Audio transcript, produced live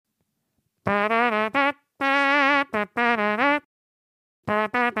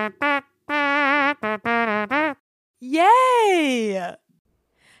Yay!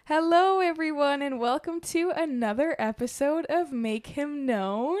 Hello, everyone, and welcome to another episode of Make Him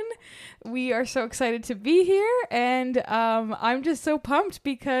Known. We are so excited to be here, and I'm just so pumped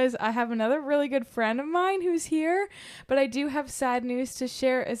because I have another really good friend of mine who's here, but I do have sad news to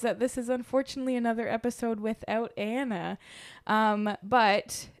share is that this is unfortunately another episode without Anna.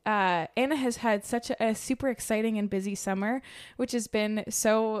 But Anna has had such a super exciting and busy summer, which has been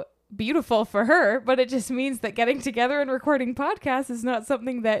so beautiful for her, but it just means that getting together and recording podcasts is not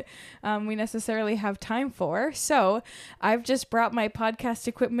something that we necessarily have time for. So I've just brought my podcast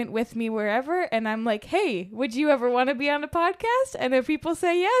equipment with me wherever, and I'm like, hey, would you ever want to be on a podcast? And if people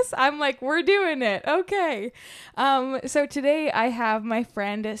say yes, I'm like, we're doing it. Okay. So today I have my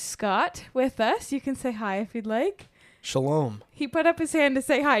friend Scott with us. You can say hi if you'd like. Shalom. He put up his hand to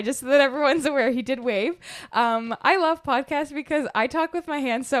say hi, just so that everyone's aware. He did wave. I love podcasts because I talk with my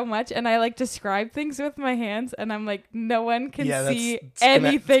hands so much, and I like describe things with my hands, and I'm like, no one can see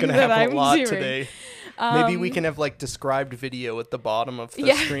anything that I'm doing. Today. Maybe we can have like described video at the bottom of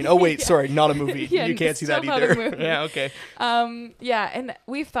the screen. Oh wait, sorry, not a movie. You can't see that either. Yeah, okay. And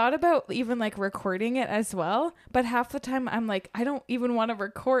we've thought about even like recording it as well, but half the time I'm like, I don't even want to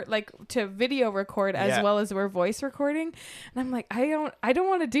record to video record as well as we're voice recording, and I'm like, I don't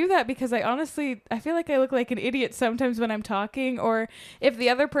want to do that because I feel like I look like an idiot sometimes when I'm talking, or if the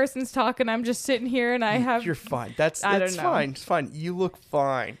other person's talking, I'm just sitting here and You're fine. That's fine. It's fine. You look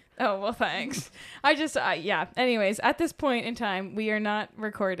fine. Oh, well, thanks. Anyways, at this point in time, we are not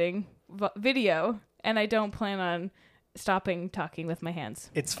recording video, and I don't plan on stopping talking with my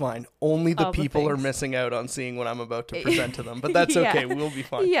hands. It's fine. Only the people are missing out on seeing what I'm about to present to them, but that's okay. We'll be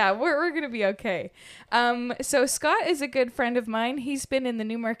fine. Yeah, we're going to be okay. So Scott is a good friend of mine. He's been in the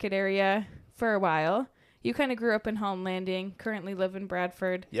Newmarket area for a while. You kind of grew up in Holland Landing, currently live in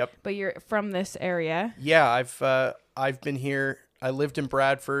Bradford. Yep. But you're from this area. Yeah, I've been here. I lived in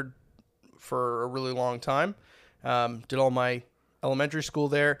Bradford for a really long time. Did all my elementary school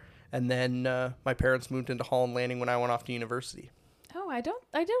there, and then my parents moved into Holland Landing when I went off to university. Oh, I don't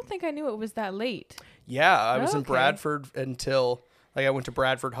think I knew it was that late. Yeah, I was in Bradford until I went to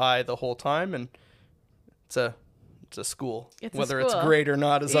Bradford High the whole time, and it's a school. Whether it's great or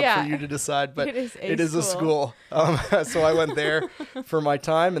not is up for you to decide, but it is a school. So I went there for my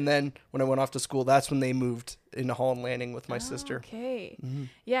time, and then when I went off to school, that's when they moved into Holland Landing with my sister. Okay. Mm-hmm.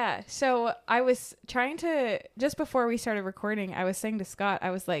 Yeah. So I was trying to, just before we started recording, I was saying to Scott, I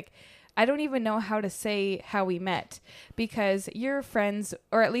was like, I don't even know how to say how we met, because you're friends,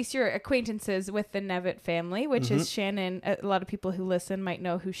 or at least you're acquaintances with the Nevitt family, which is Shannon. A lot of people who listen might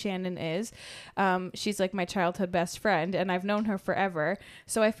know who Shannon is. She's like my childhood best friend, and I've known her forever.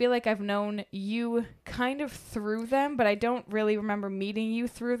 So I feel like I've known you kind of through them, but I don't really remember meeting you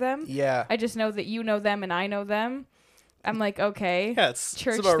through them. Yeah. I just know that you know them and I know them. I'm like, okay,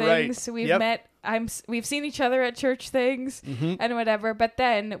 church things. Right. We've met. We've seen each other at church things and whatever. But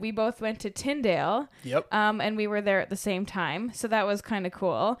then we both went to Tyndale. Yep. And we were there at the same time, so that was kind of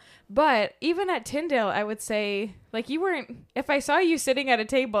cool. But even at Tyndale, I would say, like, you weren't. If I saw you sitting at a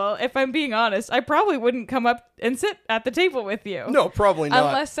table, if I'm being honest, I probably wouldn't come up and sit at the table with you. No, probably not.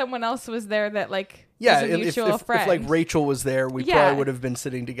 Unless someone else was there that like. Yeah, if like Rachel was there, we probably would have been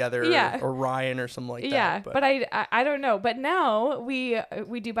sitting together, or Ryan or something like that. Yeah, but I don't know. But now we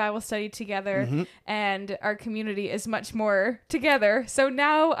do Bible study together, and our community is much more together. So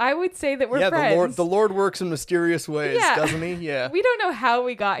now I would say that we're friends. The Lord works in mysterious ways, doesn't he? Yeah. We don't know how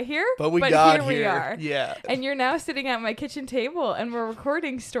we got here, but here we are. Yeah. And you're now sitting at my kitchen table, and we're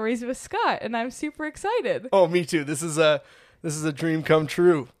recording Stories with Scott, and I'm super excited. Oh, me too. This is a dream come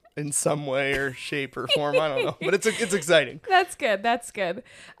true. In some way or shape or form. I don't know. But it's exciting. That's good.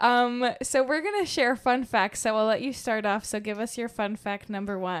 So we're going to share fun facts. So I'll let you start off. So give us your fun fact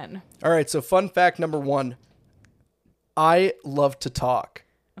number 1. All right. So fun fact number 1. I love to talk.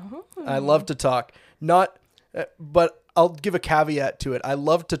 Oh. I love to talk. But I'll give a caveat to it. I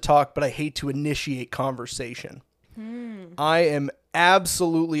love to talk, but I hate to initiate conversation. I am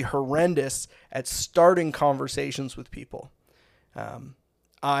absolutely horrendous at starting conversations with people.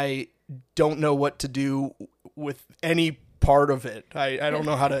 I don't know what to do with any part of it. I don't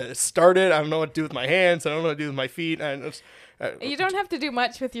know how to start it. I don't know what to do with my hands. I don't know what to do with my feet. You don't have to do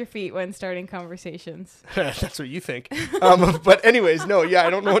much with your feet when starting conversations. That's what you think. But anyways, no, I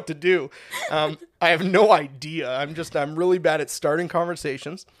don't know what to do. I have no idea. I'm really bad at starting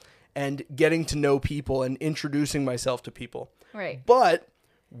conversations and getting to know people and introducing myself to people. Right. But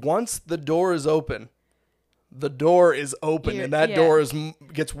once the door is open, the door is open, and that door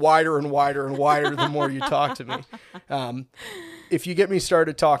gets wider and wider and wider the more you talk to me. If you get me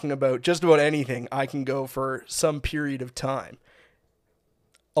started talking about just about anything, I can go for some period of time.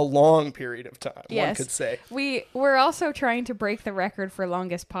 A long period of time, one could say. We're also trying to break the record for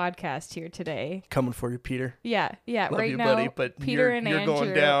longest podcast here today. Coming for you, Peter. Yeah. Love right you, now, buddy, but Peter and you're Andrew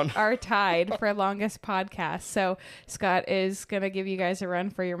going down. are tied for longest podcast. So Scott is going to give you guys a run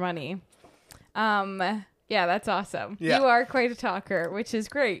for your money. Yeah, that's awesome. Yeah. You are quite a talker, which is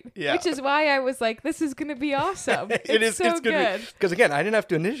great. Yeah. Which is why I was like, this is going to be awesome. It's so good. Because again, I didn't have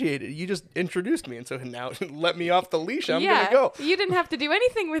to initiate it. You just introduced me. And so now let me off the leash. I'm going to go. You didn't have to do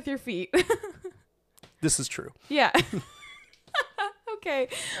anything with your feet. This is true. Yeah. Okay.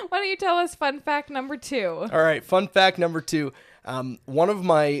 Why don't you tell us fun fact number 2? All right. Fun fact number 2. One of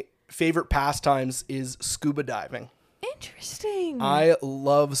my favorite pastimes is scuba diving. Interesting. I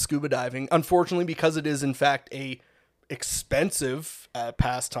love scuba diving. Unfortunately, because it is in fact a expensive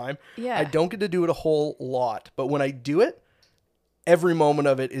pastime, I don't get to do it a whole lot. But when I do it, every moment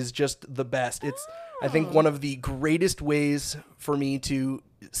of it is just the best. It's I think one of the greatest ways for me to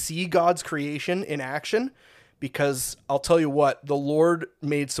see God's creation in action, because I'll tell you what, the Lord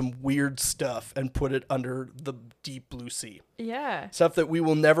made some weird stuff and put it under the deep blue sea. Yeah. Stuff that we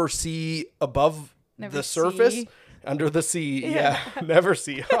will never see above the surface. Under the sea, yeah. Never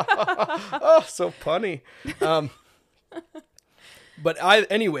see. Oh, so punny. But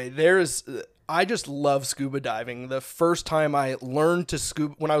I just love scuba diving. The first time I learned to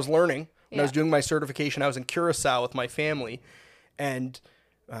scuba, when I was doing my certification, I was in Curacao with my family, and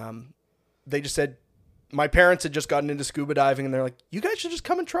they just said, my parents had just gotten into scuba diving, and they're like, you guys should just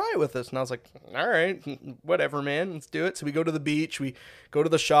come and try it with us. And I was like, all right, whatever, man, let's do it. So we go to the beach, we go to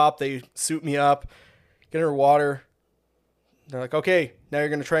the shop, they suit me up, get in her water. They're like, okay, now you're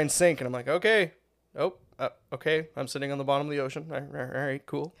going to try and sink. And I'm like, okay. Oh, okay. I'm sitting on the bottom of the ocean. All right,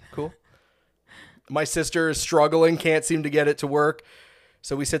 cool. My sister is struggling, can't seem to get it to work.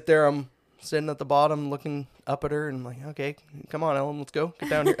 So we sit there. I'm sitting at the bottom looking up at her, and I'm like, okay, come on, Ellen, let's go. Get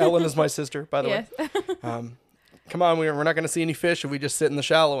down here. Ellen is my sister, by the way. Come on, we're not going to see any fish if we just sit in the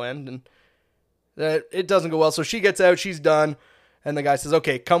shallow end. And it doesn't go well. So she gets out, she's done. And the guy says,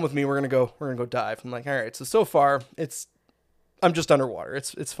 okay, come with me. We're going to go dive. I'm like, all right. So far I'm just underwater.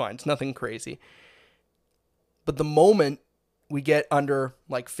 It's fine. It's nothing crazy. But the moment we get under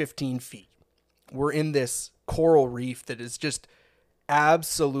like 15 feet, we're in this coral reef that is just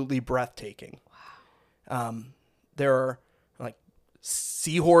absolutely breathtaking. Wow. There are like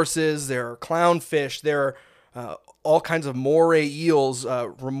seahorses, there are clownfish, there are all kinds of moray eels,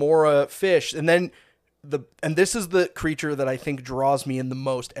 remora fish, and then this is the creature that I think draws me in the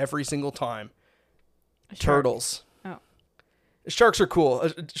most every single time. Turtles. Sharks are cool.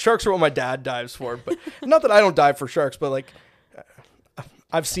 Sharks are what my dad dives for, but not that I don't dive for sharks, but like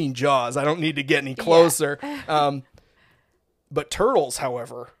I've seen Jaws. I don't need to get any closer. But turtles,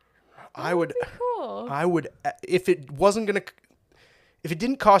 however, I would if it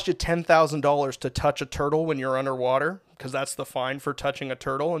didn't cost you $10,000 to touch a turtle when you're underwater, because that's the fine for touching a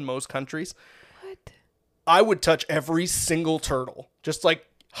turtle in most countries. What? I would touch every single turtle, just like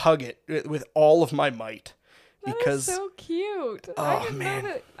hug it with all of my might. Because that is so cute. I didn't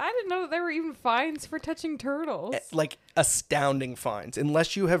know that there were even fines for touching turtles. Like astounding fines.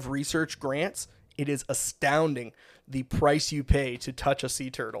 Unless you have research grants, it is astounding the price you pay to touch a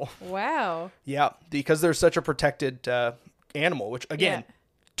sea turtle. Wow. Yeah, because they're such a protected animal, which again,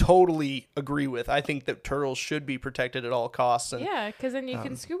 totally agree with. I think that turtles should be protected at all costs. And, because then you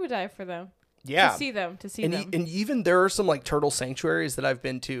can scuba dive for them. Yeah. To see them. And even there are some like turtle sanctuaries that I've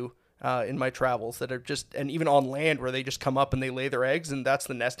been to in my travels that are just, and even on land where they just come up and they lay their eggs, and that's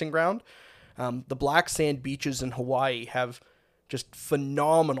the nesting ground. The black sand beaches in Hawaii have just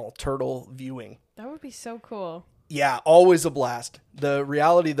phenomenal turtle viewing. That would be so cool. Yeah, always a blast. The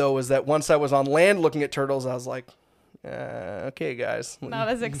reality though is that once I was on land looking at turtles, I was like, okay guys, not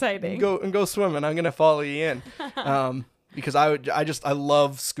as exciting. Go swimming. I'm gonna follow you in, because I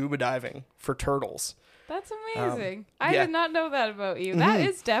love scuba diving for turtles. That's amazing. I did not know that about you. That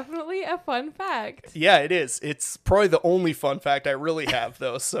is definitely a fun fact. Yeah, it is. It's probably the only fun fact I really have,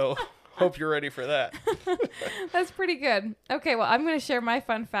 though, so hope you're ready for that. That's pretty good. Okay, well, I'm going to share my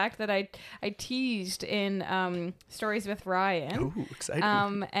fun fact that I teased in Stories with Ryan. Ooh, exciting.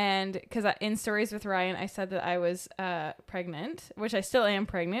 And because in Stories with Ryan, I said that I was pregnant, which I still am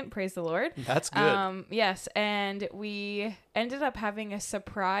pregnant, praise the Lord. That's good. Yes, and we ended up having a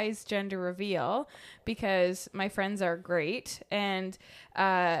surprise gender reveal because my friends are great, and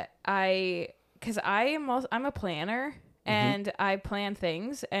I'm a planner. And I plan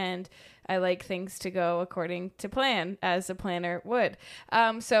things, and I like things to go according to plan, as a planner would.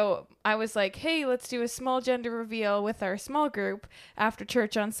 So I was like, hey, let's do a small gender reveal with our small group after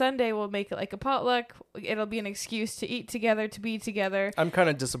church on Sunday. We'll make it like a potluck. It'll be an excuse to eat together, to be together. I'm kind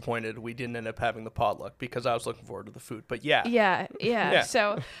of disappointed we didn't end up having the potluck because I was looking forward to the food. But yeah. Yeah.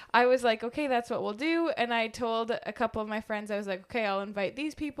 So I was like, okay, that's what we'll do. And I told a couple of my friends, I was like, okay, I'll invite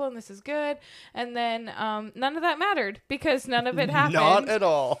these people and this is good. And then none of that mattered because none of it happened. Not at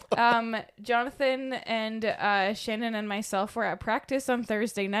all. Jonathan and Shannon and myself were at practice on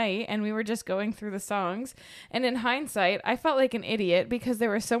Thursday night, and we were just going through the songs. And in hindsight, I felt like an idiot because there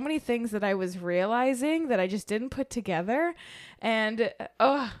were so many things that I was realizing that I just didn't put together. And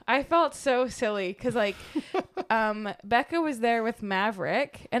I felt so silly because like Becca was there with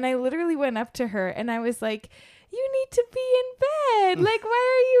Maverick, and I literally went up to her and I was like, you need to be in bed. Like, why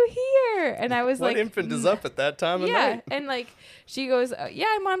are you here? And I was what like, infant is up at that time of night? And like, she goes, yeah,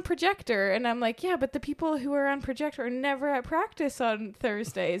 I'm on projector. And I'm like, yeah, but the people who are on projector are never at practice on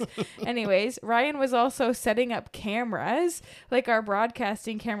Thursdays. Anyways, Ryan was also setting up cameras, like our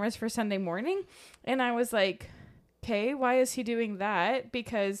broadcasting cameras for Sunday morning. And I was like, okay, why is he doing that?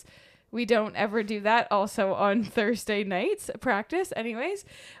 Because we don't ever do that also on Thursday nights practice. Anyways,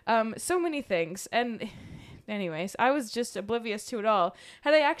 so many things. And anyways, I was just oblivious to it all.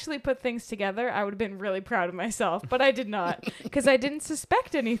 Had I actually put things together, I would have been really proud of myself, but I did not because I didn't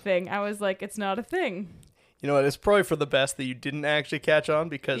suspect anything. I was like, it's not a thing. You know what? It's probably for the best that you didn't actually catch on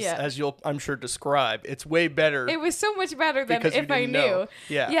because, as you'll, I'm sure, describe, it's way better. It was so much better than if I knew.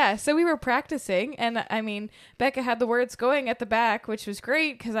 Yeah. So we were practicing, and I mean, Becca had the words going at the back, which was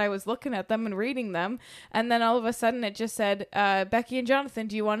great because I was looking at them and reading them. And then all of a sudden, it just said, "Becky and Jonathan,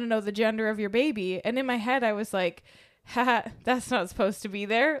 do you want to know the gender of your baby?" And in my head, I was like, haha, that's not supposed to be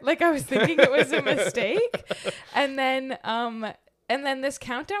there. Like I was thinking it was a mistake, and then this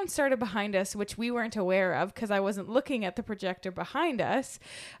countdown started behind us, which we weren't aware of because I wasn't looking at the projector behind us.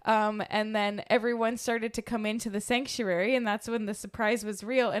 And then everyone started to come into the sanctuary, and that's when the surprise was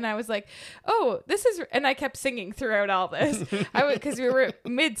real. And I was like, oh, this is... And I kept singing throughout all this because we were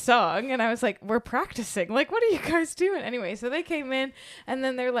mid-song, and I was like, we're practicing. Like, what are you guys doing? Anyway, so they came in, and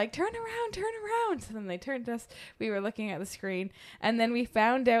then they're like, turn around. So then they turned us. We were looking at the screen, and then we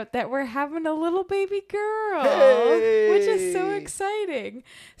found out that we're having a little baby girl, which is so exciting.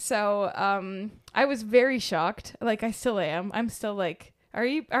 So I was very shocked. Like I still am. I'm still like,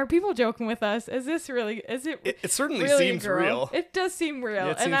 are people joking with us? Is it certainly really seems real. It does seem real.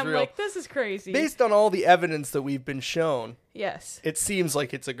 It and I'm real. like, this is crazy. Based on all the evidence that we've been shown. Yes. It seems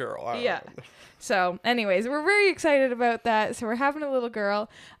like it's a girl. I don't know. So anyways, we're very excited about that. So we're having a little girl,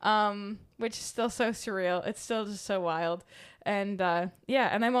 which is still so surreal. It's still just so wild. And and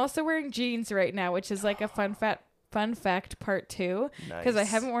I'm also wearing jeans right now, which is like a fun fact part 2, because I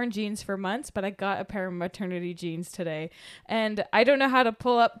haven't worn jeans for months, but I got a pair of maternity jeans today, and I don't know how to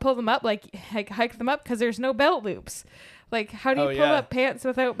pull them up, like hike them up because there's no belt loops. Like, how do you pull up pants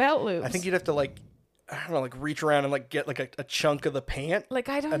without belt loops? I think you'd have to reach around and get like a chunk of the pant. Like,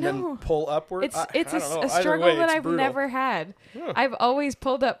 I don't know. And then pull upward. It's a struggle that I've never had. Huh. I've always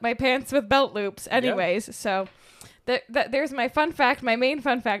pulled up my pants with belt loops anyways, so... There's my fun fact, my main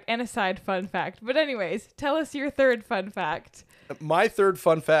fun fact, and a side fun fact. But anyways, tell us your third fun fact. My third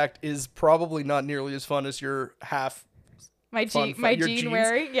fun fact is probably not nearly as fun as your half. My jean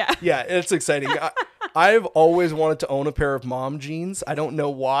wearing, yeah. Yeah, it's exciting. I've always wanted to own a pair of mom jeans. I don't know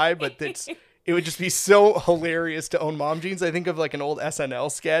why, but it would just be so hilarious to own mom jeans. I think of like an old SNL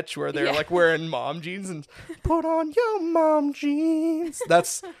sketch where they're like wearing mom jeans and put on your mom jeans.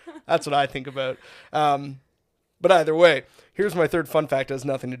 That's what I think about. But either way, here's my third fun fact. It has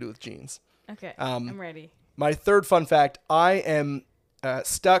nothing to do with jeans. Okay, I'm ready. My third fun fact, I am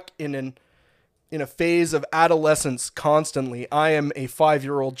stuck in a phase of adolescence constantly. I am a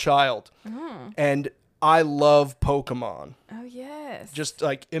 5-year-old child, and I love Pokemon. Oh, yes. Just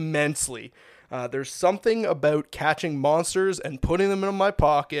like immensely. There's something about catching monsters and putting them in my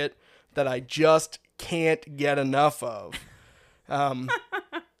pocket that I just can't get enough of.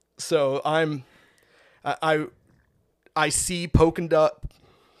 So I see Pokemon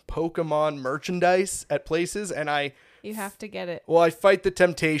merchandise at places, and you have to get it. Well, I fight the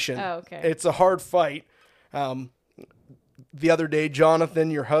temptation. Oh, okay. It's a hard fight. The other day,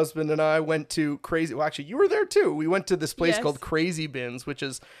 Jonathan, your husband, and I went to Crazy... Well, actually, you were there too. We went to this place called Crazy Bins, which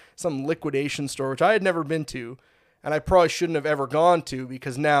is some liquidation store, which I had never been to, and I probably shouldn't have ever gone to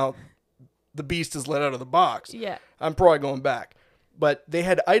because now the beast is let out of the box. Yeah. I'm probably going back. But they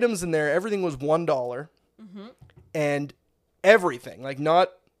had items in there. Everything was $1. Mm-hmm. And everything, like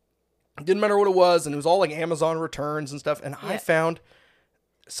didn't matter what it was, and it was all like Amazon returns and stuff. And I found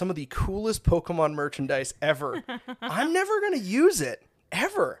some of the coolest Pokemon merchandise ever. I'm never going to use it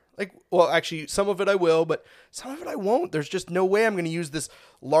ever. Like, well, actually some of it I will, but some of it I won't. There's just no way I'm going to use this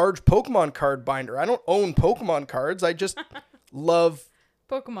large Pokemon card binder. I don't own Pokemon cards. I just love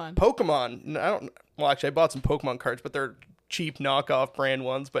Pokemon. Well, actually I bought some Pokemon cards, but they're cheap knockoff brand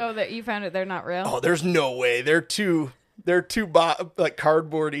ones. But oh, that you found it, they're not real? Oh, there's no way. They're too like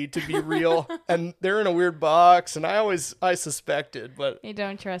cardboardy to be real, and they're in a weird box. And I suspected, but you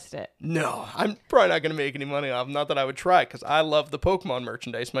don't trust it. No, I'm probably not going to make any money off them. Not that I would try, because I love the Pokemon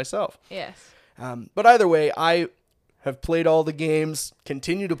merchandise myself. Yes. But either way, I have played all the games,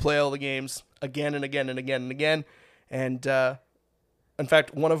 continue to play all the games again and again and again and again. And in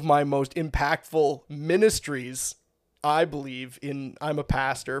fact, one of my most impactful ministries, I believe in, I'm a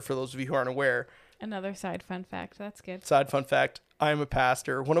pastor, for those of you who aren't aware. Another side fun fact. That's good. Side fun fact, I'm a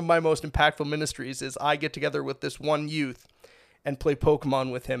pastor. One of my most impactful ministries is I get together with this one youth and play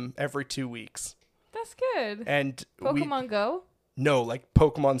Pokemon with him every 2 weeks. That's good. And Pokemon Go? No, like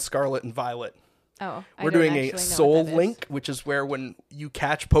Pokemon Scarlet and Violet. Oh, we're doing a Soul Link, which is where when you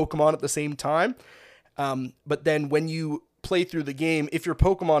catch Pokemon at the same time, but then when you play through the game, if your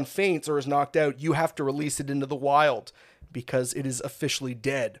Pokemon faints or is knocked out, you have to release it into the wild because it is officially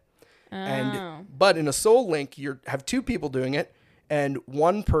dead. Oh. But in a Soul Link, you have two people doing it, and if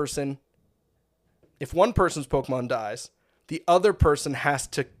one person's Pokemon dies, the other person has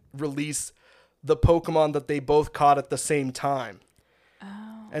to release the Pokemon that they both caught at the same time.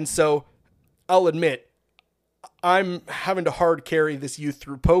 Oh. And so I'll admit, I'm having to hard carry this youth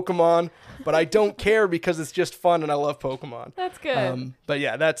through Pokemon, but I don't care because it's just fun and I love Pokemon. That's good. But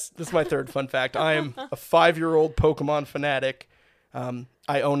yeah, that's my third fun fact. I am a 5-year-old Pokemon fanatic.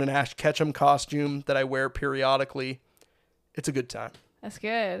 I own an Ash Ketchum costume that I wear periodically. It's a good time. That's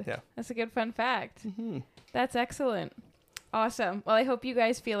good. Yeah. That's a good fun fact. Mm-hmm. That's excellent. Awesome. Well, I hope you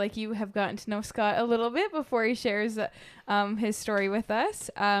guys feel like you have gotten to know Scott a little bit before he shares his story with us.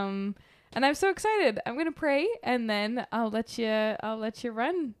 And I'm so excited. I'm going to pray and then I'll let you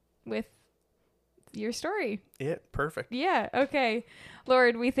run with your story. Yeah, perfect. Yeah. Okay.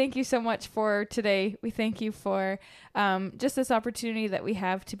 Lord, we thank you so much for today. We thank you for just this opportunity that we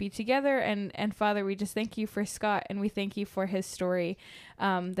have to be together. And Father, we just thank you for Scott and we thank you for his story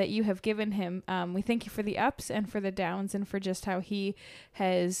that you have given him. We thank you for the ups and for the downs and for just how he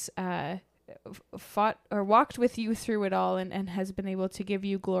has fought or walked with you through it all and has been able to give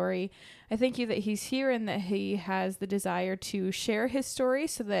you glory. I thank you that he's here and that he has the desire to share his story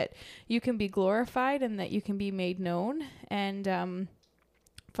so that you can be glorified and that you can be made known. And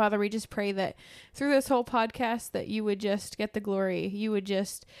Father, we just pray that through this whole podcast that you would just get the glory. You would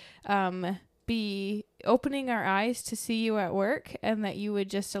just be opening our eyes to see you at work, and that you would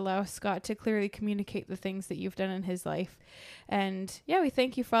just allow Scott to clearly communicate the things that you've done in his life. And yeah, we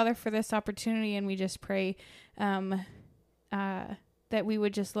thank you, Father, for this opportunity, and we just pray that we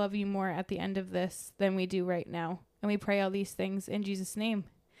would just love you more at the end of this than we do right now. And we pray all these things in Jesus' name.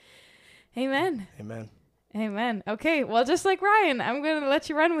 Amen. Amen. Amen. Okay, well, just like Ryan, I'm going to let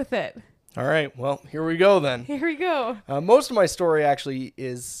you run with it. All right, well, here we go then. Here we go. Most of my story actually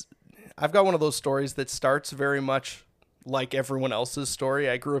is, I've got one of those stories that starts very much like everyone else's story.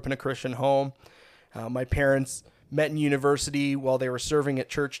 I grew up in a Christian home. My parents met in university while they were serving at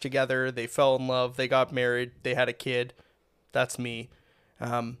church together. They fell in love. They got married. They had a kid. That's me.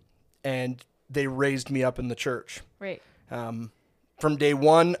 And they raised me up in the church. Right. From day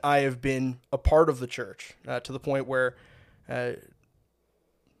one, I have been a part of the church to the point where, from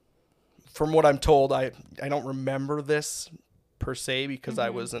what I'm told, I don't remember this per se because I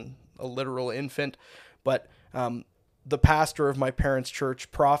was a literal infant, but the pastor of my parents'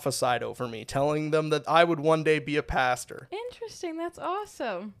 church prophesied over me, telling them that I would one day be a pastor. Interesting. That's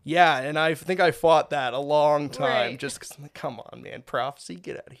awesome. Yeah, and I think I fought that a long time, Right. just because, come on, man, prophecy,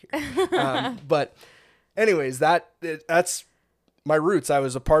 get out of here. But anyways, that's my roots. I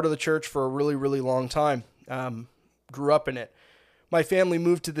was a part of the church for a really, really long time. Grew up in it. My family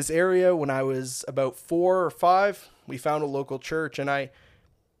moved to this area when I was about 4 or 5. We found a local church, and I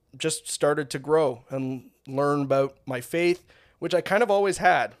just started to grow and learn about my faith, which I kind of always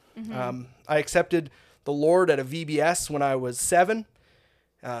had. I accepted the Lord at a VBS when I was 7,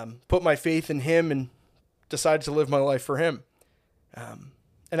 put my faith in him, and decided to live my life for him.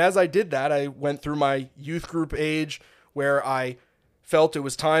 And as I did that, I went through my youth group age where I felt it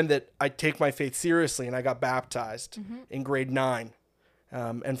was time that I take my faith seriously, and I got baptized in grade 9.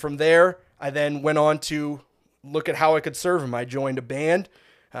 And from there, I then went on to look at how I could serve him. I joined a band.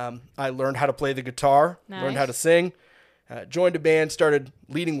 I learned how to play the guitar, learned how to sing, joined a band, started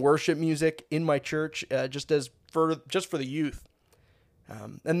leading worship music in my church, just for the youth.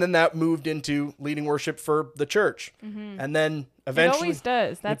 And then that moved into leading worship for the church. And then eventually... It always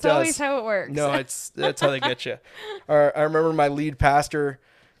does. That's does. always how it works. No, that's how they get you. I remember my lead pastor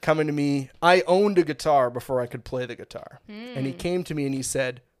coming to me. I owned a guitar before I could play the guitar. And he came to me and he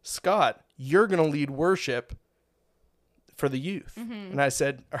said, Scott, you're going to lead worship for the youth. And I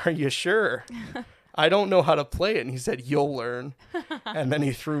said, are you sure? I don't know how to play it. And he said, you'll learn. And then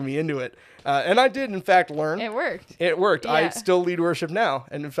he threw me into it. And I did, in fact, learn. It worked. It worked. Yeah. I still lead worship now.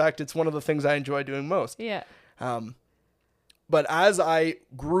 And in fact, it's one of the things I enjoy doing most. Yeah. But as I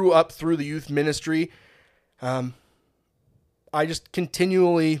grew up through the youth ministry, I just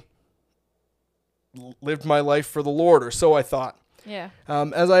continually lived my life for the Lord, or so I thought. Yeah.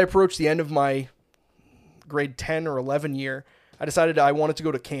 As I approached the end of my grade 10 or 11 year, I decided I wanted to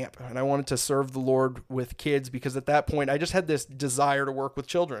go to camp and I wanted to serve the Lord with kids, because at that point I just had this desire to work with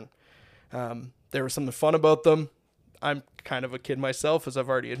children. There was something fun about them. I'm kind of a kid myself, as I've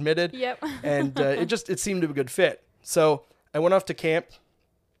already admitted. Yep. And it seemed to be a good fit. So I went off to camp,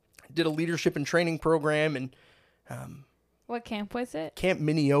 did a leadership and training program, and What camp was it? Camp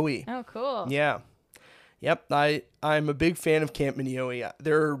Minneoe. Oh, cool. Yeah. Yep. I'm a big fan of Camp Minneoe.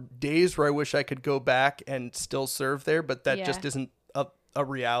 There are days where I wish I could go back and still serve there, but that just isn't a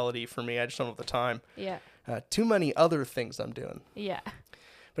reality for me. I just don't have the time. Yeah. Too many other things I'm doing. Yeah.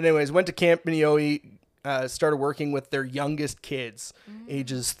 But anyways, went to Camp Minneoe, started working with their youngest kids,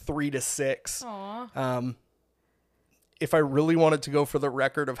 ages 3 to 6. Aw. If I really wanted to go for the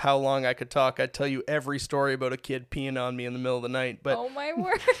record of how long I could talk, I'd tell you every story about a kid peeing on me in the middle of the night. But Oh my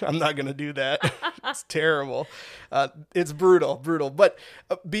word. I'm not going to do that. It's terrible. It's brutal. But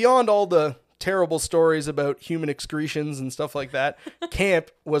beyond all the terrible stories about human excretions and stuff like that, camp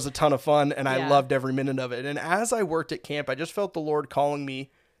was a ton of fun, and I loved every minute of it. And as I worked at camp, I just felt the Lord calling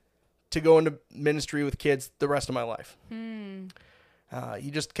me to go into ministry with kids the rest of my life. He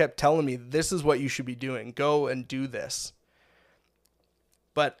just kept telling me, this is what you should be doing. Go and do this.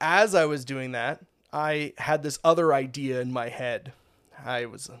 But as I was doing that, I had this other idea in my head.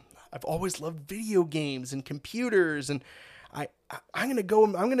 I've always loved video games and computers, and I'm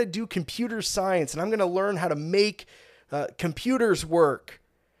going to do computer science, and I'm going to learn how to make computers work.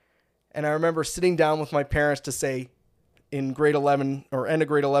 And I remember sitting down with my parents to say, in grade 11 or end of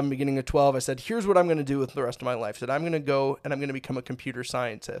grade 11, beginning of 12, I said, here's what I'm going to do with the rest of my life. I said, I'm going to go and I'm going to become a computer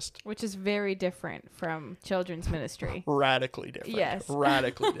scientist. Which is very different from children's ministry. Radically different. Yes.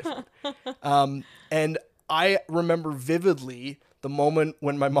 Radically different. And I remember vividly the moment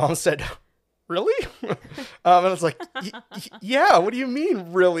when my mom said, really? And I was like, yeah, what do you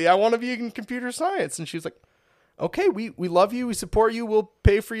mean, really? I want to be in computer science. And she was like, okay, we love you. We support you. We'll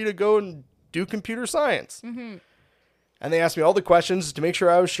pay for you to go and do computer science. Mm-hmm. And they asked me all the questions to make sure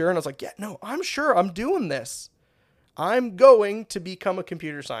I was sure. And I was like, yeah, no, I'm sure I'm doing this. I'm going to become a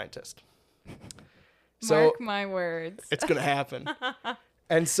computer scientist. So Mark my words. It's going to happen.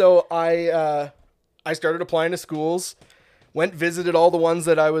 And so I started applying to schools, visited all the ones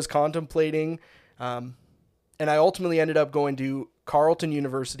that I was contemplating. And I ultimately ended up going to Carleton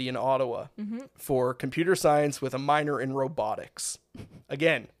University in Ottawa for computer science with a minor in robotics.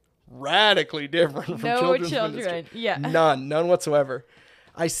 Again, radically different from children's ministry. Yeah. None whatsoever.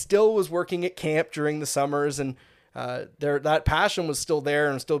 I still was working at camp during the summers, and that passion was still there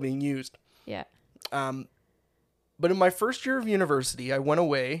and still being used. Yeah. But in my first year of university, I went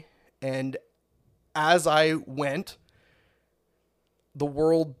away, and as I went, the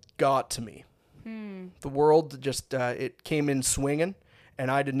world got to me. The world just, it came in swinging,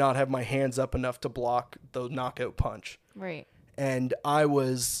 and I did not have my hands up enough to block the knockout punch. Right. And I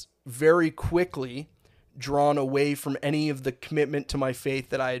was very quickly drawn away from any of the commitment to my faith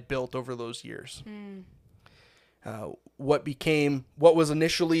that I had built over those years. What was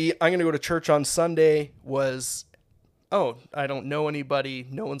initially, I'm going to go to church on Sunday, was, oh, I don't know anybody.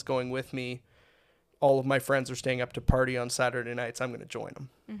 No one's going with me. All of my friends are staying up to party on Saturday nights. I'm going to join them.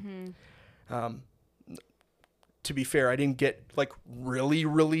 To be fair, I didn't get really,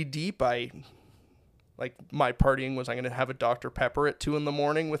 really deep. My partying was, I'm going to have a Dr. Pepper at 2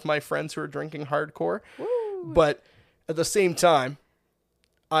 a.m. with my friends who are drinking hardcore. Woo. But at the same time,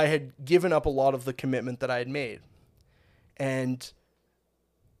 I had given up a lot of the commitment that I had made. And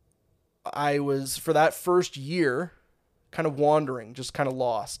I was, for that first year, kind of wandering, just kind of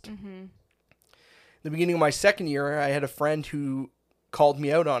lost. The beginning of my second year, I had a friend who called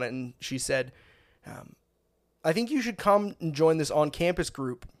me out on it, and she said, I think you should come and join this on-campus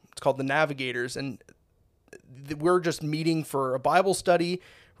group. It's called the Navigators, and we're just meeting for a Bible study.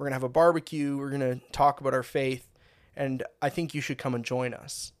 We're going to have a barbecue. We're going to talk about our faith, and I think you should come and join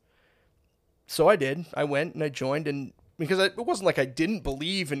us. So I did. I went and I joined, and because it wasn't like I didn't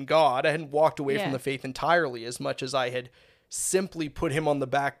believe in God. I hadn't walked away Yeah. from the faith entirely as much as I had simply put him on the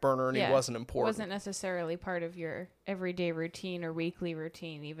back burner and he wasn't important. Wasn't necessarily part of your everyday routine or weekly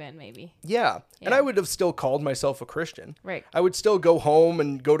routine even, maybe. Yeah. And I would have still called myself a Christian. Right. I would still go home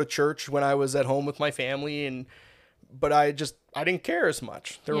and go to church when I was at home with my family, but I didn't care as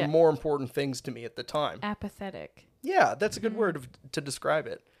much. There were more important things to me at the time. Apathetic. Yeah, that's a good word to describe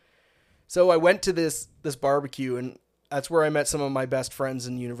it. So I went to this barbecue, and that's where I met some of my best friends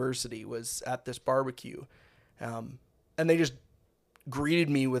in university, was at this barbecue. And they just greeted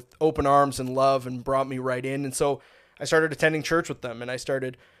me with open arms and love and brought me right in. And so I started attending church with them, and I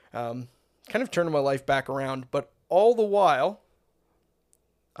started kind of turning my life back around. But all the while,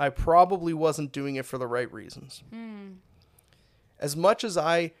 I probably wasn't doing it for the right reasons. As much as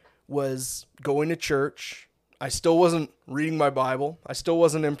I was going to church, I still wasn't reading my Bible. I still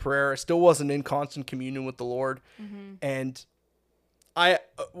wasn't in prayer. I still wasn't in constant communion with the Lord. And I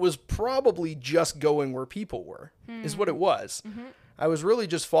was probably just going where people were, is what it was. I was really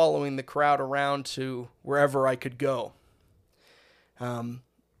just following the crowd around to wherever I could go.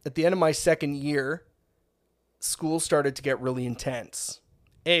 At the end of my second year, school started to get really intense.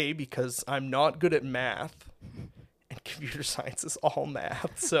 Because I'm not good at math, and computer science is all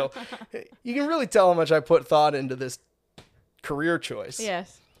math. So you can really tell how much I put thought into this career choice.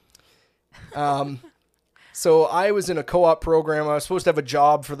 Yes. So I was in a co-op program. I was supposed to have a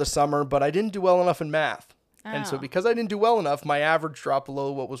job for the summer, but I didn't do well enough in math. And so because I didn't do well enough, my average dropped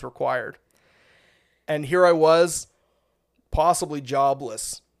below what was required. And here I was, possibly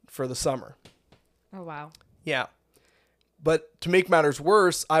jobless for the summer. Oh, wow. Yeah. But to make matters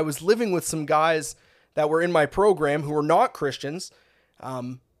worse, I was living with some guys that were in my program who were not Christians.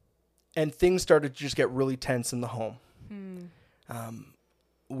 And things started to just get really tense in the home.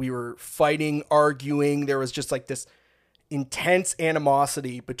 We were fighting, arguing. There was just like this intense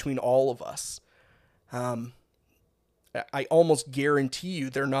animosity between all of us. I almost guarantee you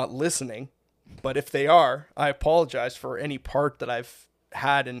they're not listening, but if they are, I apologize for any part that I've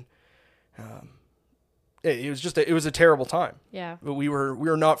had. And it was a terrible time. Yeah. But we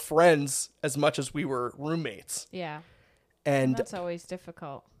were not friends as much as we were roommates. Yeah. And that's always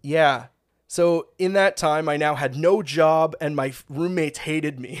difficult. Yeah. So in that time, I now had no job, and my roommates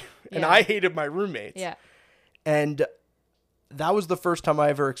hated me, and I hated my roommates. Yeah. And that was the first time I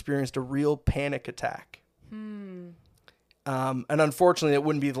ever experienced a real panic attack. And unfortunately, it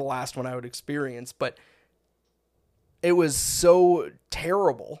wouldn't be the last one I would experience, but it was so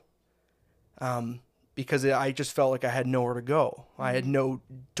terrible because I just felt like I had nowhere to go. I had no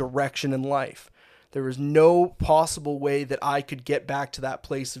direction in life. There was no possible way that I could get back to that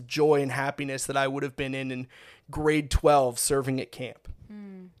place of joy and happiness that I would have been in grade 12 serving at camp.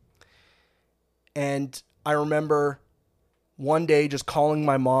 And I remember one day just calling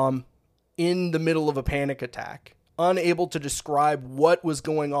my mom in the middle of a panic attack, unable to describe what was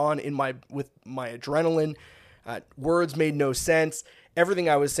going on with my adrenaline. Words made no sense. Everything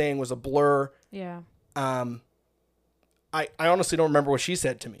I was saying was a blur. Yeah. I honestly don't remember what she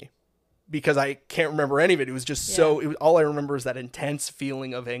said to me, because I can't remember any of it. It was just all I remember is that intense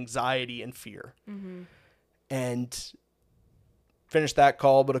feeling of anxiety and fear. And finished that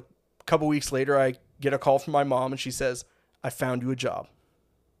call, but a couple weeks later, I get a call from my mom, and she says, "I found you a job.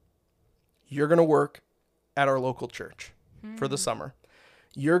 You're going to work at our local church for the summer.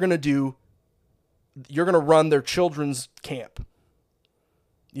 You're going to run their children's camp.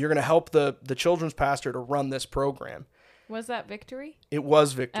 You're going to help the children's pastor to run this program." Was that Victory? It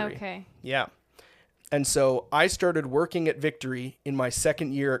was Victory. Okay. Yeah. And so I started working at Victory in my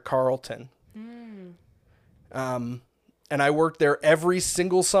second year at Carleton. And I worked there every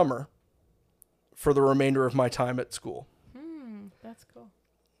single summer for the remainder of my time at school. That's cool.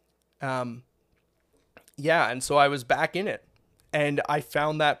 Yeah, and so I was back in it. And I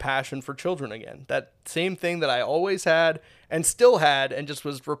found that passion for children again. That same thing that I always had and still had and just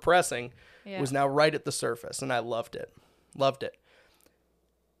was repressing was now right at the surface. And I loved it. Loved it.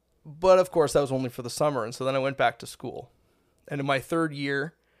 But of course, that was only for the summer. And so then I went back to school. And in my third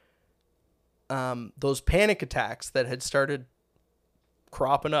year, those panic attacks that had started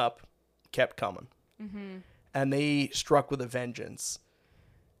cropping up kept coming. And they struck with a vengeance.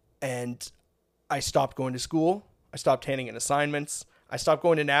 And I stopped going to school. I stopped handing in assignments. I stopped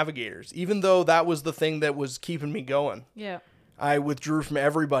going to Navigators, even though that was the thing that was keeping me going. Yeah. I withdrew from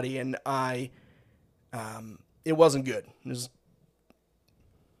everybody, and it wasn't good. It was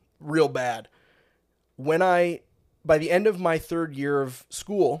real bad. By the end of my third year of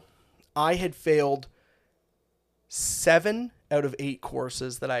school, I had failed 7 out of 8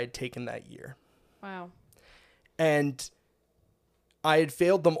 courses that I had taken that year. Wow. And I had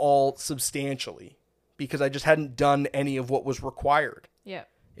failed them all substantially because I just hadn't done any of what was required. Yeah.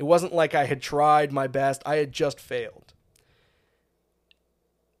 It wasn't like I had tried my best. I had just failed.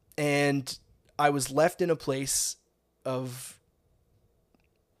 And I was left in a place of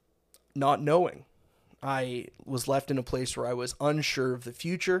not knowing. I was left in a place where I was unsure of the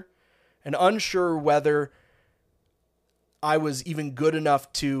future and unsure whether I was even good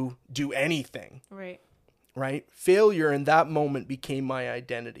enough to do anything. Right? Failure in that moment became my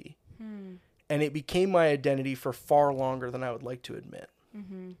identity. And it became my identity for far longer than I would like to admit.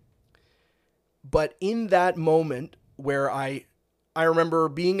 But in that moment where I remember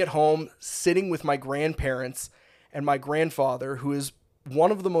being at home, sitting with my grandparents, and my grandfather, who is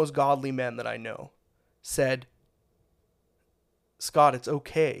one of the most godly men that I know, said, Scott, it's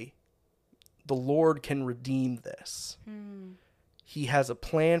okay. The Lord can redeem this. He has a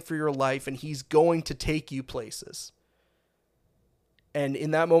plan for your life, and he's going to take you places. And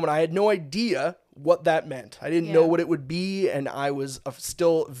in that moment, I had no idea what that meant. I didn't know what it would be, and I was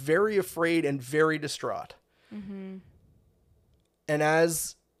still very afraid and very distraught. And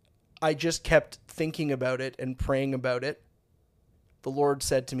as I just kept thinking about it and praying about it, the Lord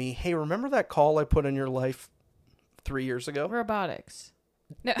said to me, hey, remember that call I put in your life 3 years ago? Robotics.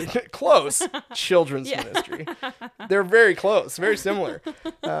 No. Close. Children's ministry. They're very close, very similar.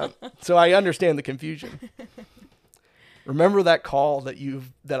 So I understand the confusion. Remember that call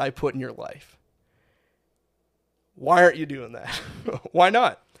that I put in your life. Why aren't you doing that? Why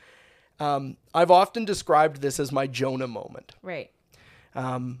not? I've often described this as my Jonah moment. Right.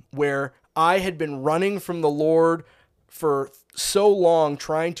 Where I had been running from the Lord for so long,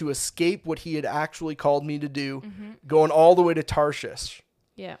 trying to escape what he had actually called me to do, going all the way to Tarshish.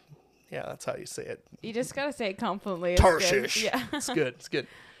 Yeah. Yeah, that's how you say it. You just got to say it confidently. Tarshish. Yeah. It's good. It's good.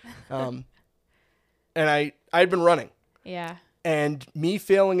 And I'd been running. Yeah. And me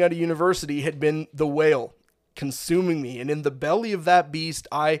failing out of university had been the whale consuming me. And in the belly of that beast,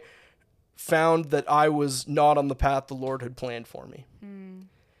 I found that I was not on the path the Lord had planned for me.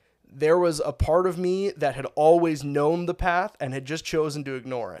 There was a part of me that had always known the path and had just chosen to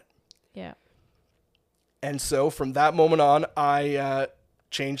ignore it. Yeah. And so from that moment on, I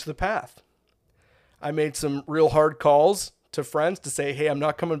changed the path. I made some real hard calls to friends to say, hey, I'm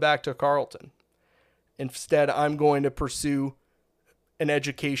not coming back to Carleton. Instead, I'm going to pursue an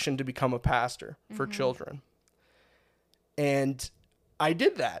education to become a pastor for children. And I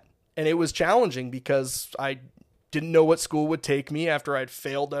did that. And it was challenging because I didn't know what school would take me after I'd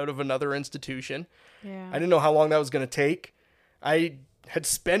failed out of another institution. Yeah. I didn't know how long that was going to take. I had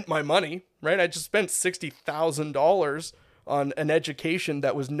spent my money, right? I just spent $60,000 on an education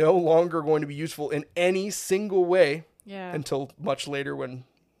that was no longer going to be useful in any single way until much later when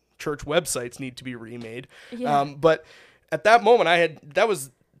church websites need to be remade. Yeah. But at that moment, that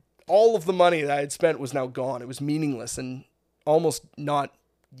was all of the money that I had spent was now gone. It was meaningless and almost not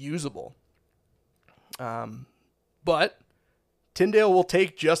usable. But Tyndale will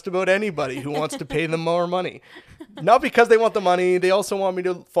take just about anybody who wants to pay them more money. Not because they want the money. They also want me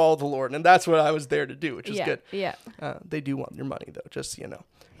to follow the Lord. And that's what I was there to do, which is good. Yeah. They do want your money, though, just so you know.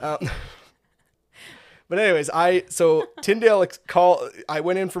 But anyways, Tyndale I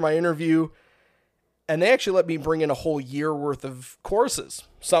went in for my interview, and they actually let me bring in a whole year worth of courses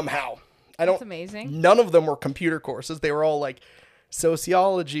somehow. That's amazing. None of them were computer courses. They were all like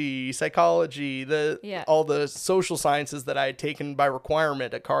sociology, psychology, all the social sciences that I had taken by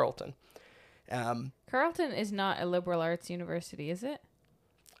requirement at Carleton. Carleton is not a liberal arts university, is it?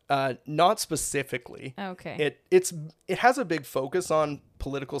 Not specifically. Okay. It has a big focus on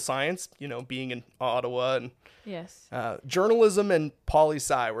political science, being in Ottawa, and yes. Journalism and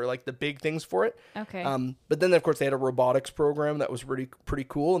poli-sci were like the big things for it. Okay. But then of course they had a robotics program that was really pretty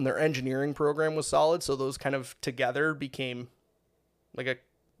cool, and their engineering program was solid. So those kind of together became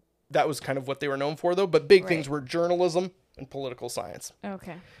that was kind of what they were known for, though. But big things were journalism and political science.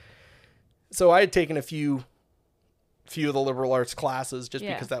 Okay. So I had taken a few of the liberal arts classes just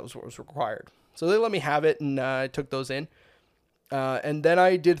because that was what was required. So they let me have it, and I took those in. And then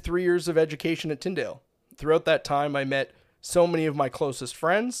I did 3 years of education at Tyndale. Throughout that time, I met so many of my closest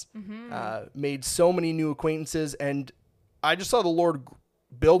friends, made so many new acquaintances, and I just saw the Lord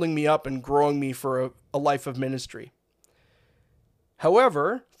building me up and growing me for a life of ministry.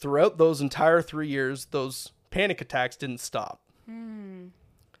 However, throughout those entire 3 years, those panic attacks didn't stop.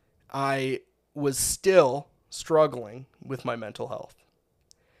 I was still struggling with my mental health.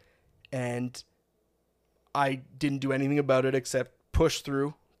 And I didn't do anything about it except push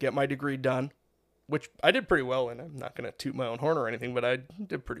through, get my degree done, which I did pretty well in. I'm not going to toot my own horn or anything, but I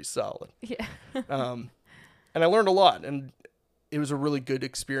did pretty solid. Yeah. And I learned a lot, and it was a really good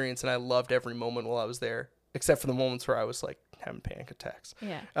experience, and I loved every moment while I was there, except for the moments where I was like having panic attacks.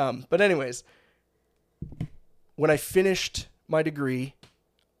 Yeah. But anyways, when I finished my degree,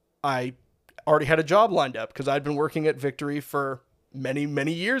 I already had a job lined up because I'd been working at Victory for many,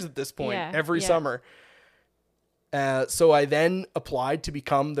 many years at this point, every summer. So I then applied to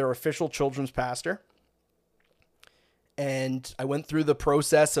become their official children's pastor. And I went through the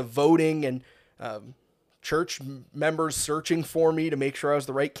process of voting and church members searching for me to make sure I was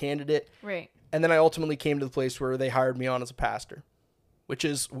the right candidate. Right. And then I ultimately came to the place where they hired me on as a pastor, which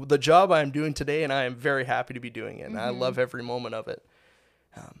is the job I'm doing today, and I am very happy to be doing it. And I love every moment of it.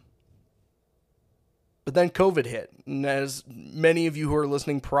 But then COVID hit. And as many of you who are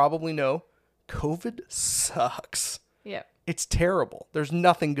listening probably know, COVID sucks. Yep. It's terrible. There's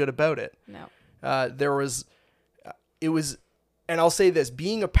nothing good about it. No. It was, and I'll say this,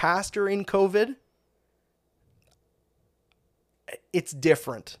 being a pastor in COVID, it's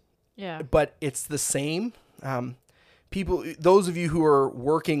different. Yeah. But it's the same. Those of you who are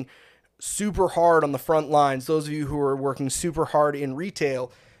working super hard on the front lines, those of you who are working super hard in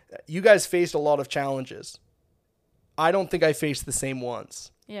retail, you guys faced a lot of challenges. I don't think I faced the same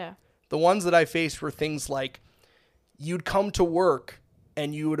ones. Yeah. The ones that I faced were things like you'd come to work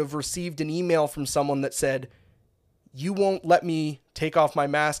and you would have received an email from someone that said, "You won't let me take off my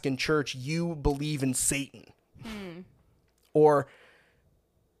mask in church. You believe in Satan." Or,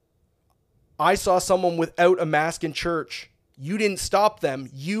 "I saw someone without a mask in church. You didn't stop them.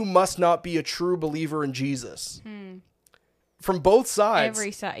 You must not be a true believer in Jesus." From both sides.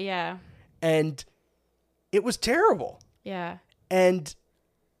 Every side, yeah. And it was terrible. Yeah. And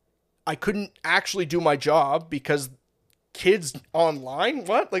I couldn't actually do my job because kids online,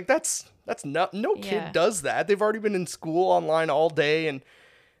 what? Like that's not, no kid does that. They've already been in school online all day. And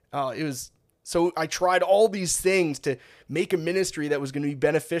it was, so I tried all these things to make a ministry that was going to be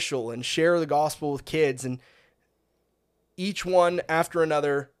beneficial and share the gospel with kids. And each one after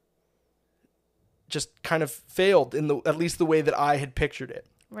another just kind of failed in at least the way that I had pictured it.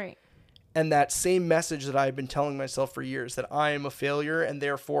 Right. And that same message that I had been telling myself for years, that I am a failure and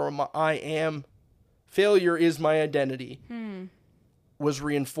therefore failure is my identity, was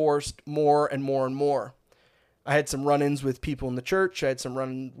reinforced more and more and more. I had some run-ins with people in the church. I had some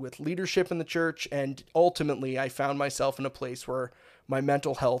run-ins with leadership in the church. And ultimately, I found myself in a place where my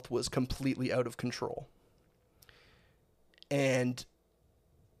mental health was completely out of control. And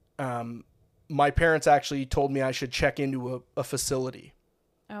my parents actually told me I should check into a facility.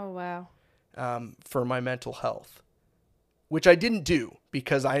 Oh, wow. For my mental health, which I didn't do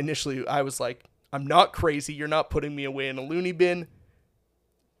because I was like, I'm not crazy. You're not putting me away in a loony bin.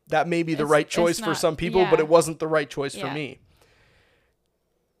 That may be the right choice for some people, but it wasn't the right choice for me.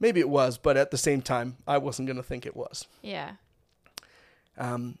 Maybe it was, but at the same time, I wasn't going to think it was. Yeah.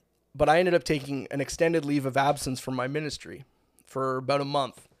 But I ended up taking an extended leave of absence from my ministry for about a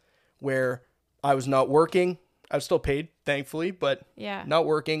month where I was not working. I was still paid, thankfully, but not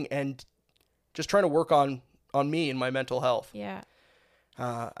working and just trying to work on me and my mental health. Yeah.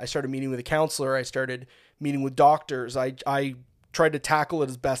 I started meeting with a counselor. I started meeting with doctors. I tried to tackle it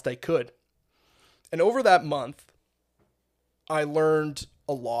as best I could. And over that month, I learned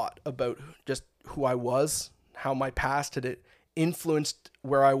a lot about just who I was, how my past had influenced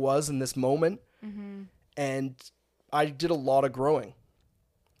where I was in this moment. And I did a lot of growing.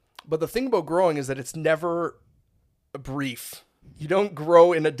 But the thing about growing is that it's never brief. You don't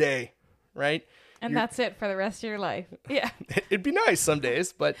grow in a day, right? And that's it for the rest of your life. Yeah. It'd be nice some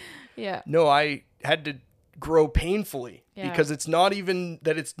days, but yeah. No, I had to grow painfully because it's not even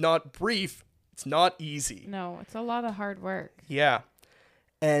that it's not brief. It's not easy. No, it's a lot of hard work. Yeah.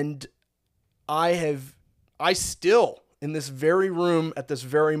 And I still in this very room at this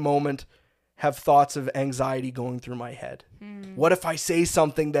very moment have thoughts of anxiety going through my head. What if I say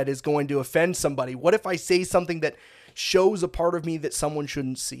something that is going to offend somebody? What if I say something that shows a part of me that someone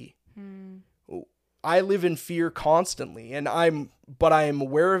shouldn't see? I live in fear constantly, but I am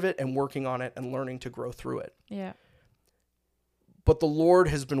aware of it and working on it and learning to grow through it. Yeah. But the Lord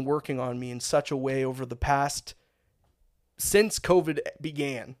has been working on me in such a way over the past, since COVID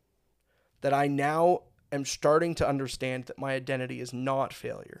began, that I now am starting to understand that my identity is not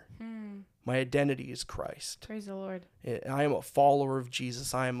failure. My identity is Christ. Praise the Lord. I am a follower of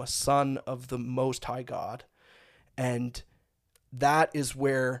Jesus. I am a son of the Most High God. And that is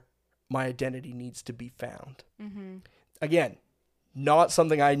where my identity needs to be found. Again, not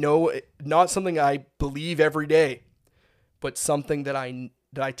something I know, not something I believe every day, but something that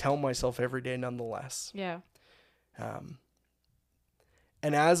I tell myself every day nonetheless. Yeah. And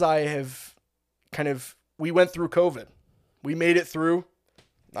as I have kind of we went through COVID. We made it through.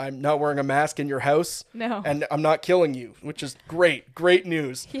 I'm not wearing a mask in your house. No. And I'm not killing you, which is great. Great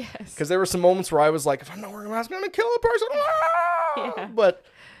news. Yes. Because there were some moments where I was like, if I'm not wearing a mask, I'm going to kill a person. Yeah. But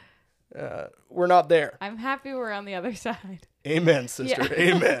we're not there. I'm happy we're on the other side. Amen, sister.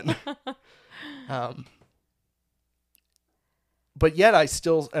 Yeah. Amen. But yet I'm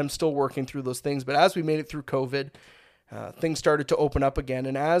still working through those things. But as we made it through COVID, things started to open up again.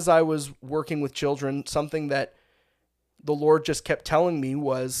 And as I was working with children, something that the Lord just kept telling me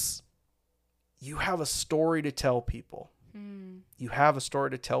was, you have a story to tell people. You have a story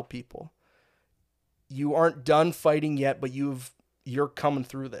to tell people. You aren't done fighting yet, but you're coming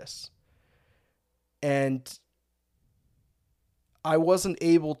through this. And I wasn't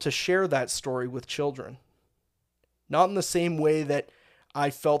able to share that story with children. Not in the same way that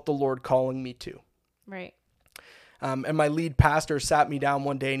I felt the Lord calling me to. Right. And my lead pastor sat me down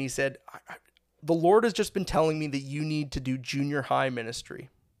one day and he said, the Lord has just been telling me that you need to do junior high ministry.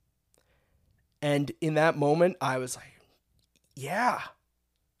 And in that moment, I was like, yeah,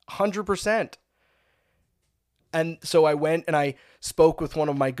 100%. And so I went and I spoke with one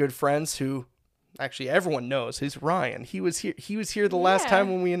of my good friends who actually everyone knows. He's Ryan. He was here the last time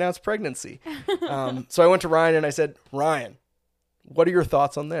when we announced pregnancy. So I went to Ryan and I said, Ryan, what are your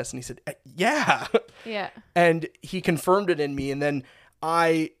thoughts on this? And he said, yeah. Yeah. And he confirmed it in me. And then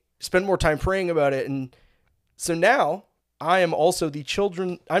I spent more time praying about it. And so now I am also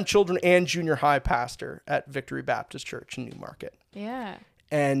children and junior high pastor at Victory Baptist Church in Newmarket. Yeah.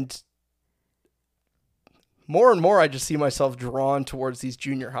 And more and more, I just see myself drawn towards these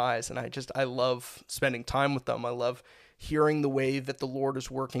junior highs. And I love spending time with them. I love hearing the way that the Lord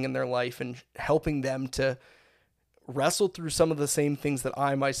is working in their life and helping them to wrestle through some of the same things that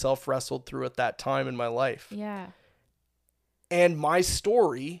I myself wrestled through at that time in my life. Yeah. And my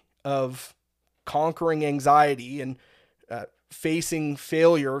story of conquering anxiety and facing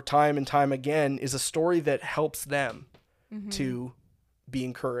failure time and time again is a story that helps them to be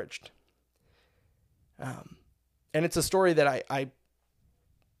encouraged. And it's a story that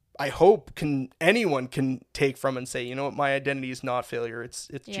I hope anyone can take from and say, you know what, my identity is not failure. It's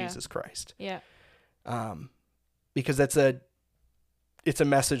Jesus Christ. Yeah. Because it's a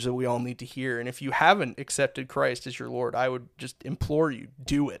message that we all need to hear. And if you haven't accepted Christ as your Lord, I would just implore you,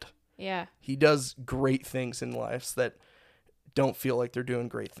 do it. Yeah. He does great things in lives that don't feel like they're doing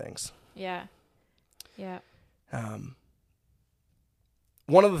great things. Yeah. Yeah.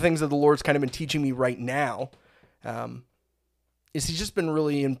 One of the things that the Lord's kind of been teaching me right now is he's just been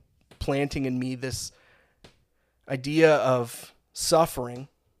really implanting in me this idea of suffering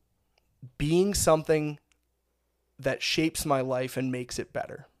being something that shapes my life and makes it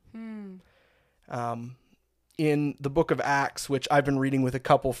better. In the book of Acts, which I've been reading with a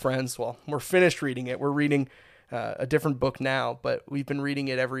couple friends, well, we're finished reading it. We're reading a different book now, but we've been reading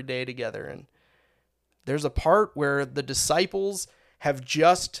it every day together. And there's a part where the disciples have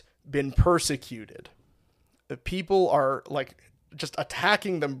just been persecuted. The people are like just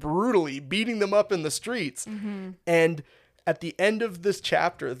attacking them brutally, beating them up in the streets. And at the end of this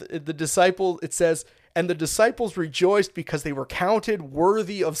chapter, the disciple, it says, and the disciples rejoiced because they were counted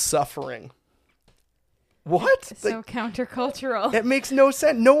worthy of suffering. What? So countercultural. It makes no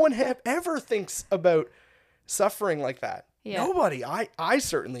sense. No one ever thinks about suffering like that. Yeah. Nobody. I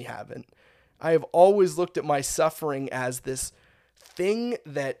certainly haven't. I have always looked at my suffering as this thing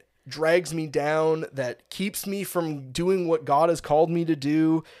that drags me down, that keeps me from doing what God has called me to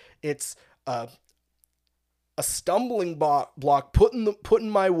do. It's a stumbling block put in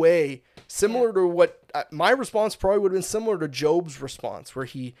my way, similar to what my response probably would have been similar to Job's response, where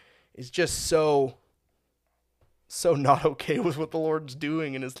he is just so not okay with what the Lord's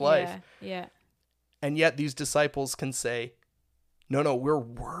doing in his life. Yeah. And yet these disciples can say, no, we're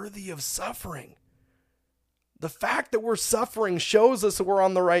worthy of suffering. The fact that we're suffering shows us that we're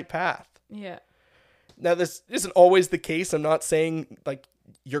on the right path. Yeah. Now, this isn't always the case. I'm not saying like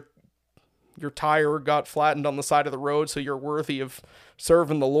your tire got flattened on the side of the road, so you're worthy of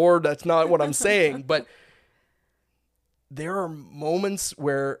serving the Lord. That's not what I'm saying. But there are moments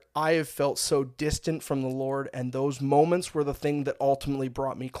where I have felt so distant from the Lord, and those moments were the thing that ultimately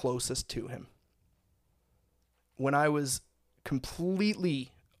brought me closest to him. When I was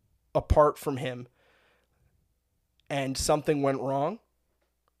completely apart from him and something went wrong,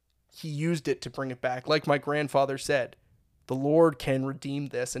 he used it to bring it back. Like my grandfather said, the Lord can redeem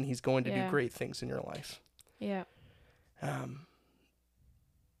this, and he's going to do great things in your life. Yeah.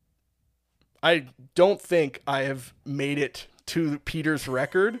 I don't think I have made it to Peter's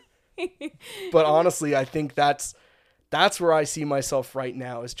record, but honestly, I think that's That's where I see myself right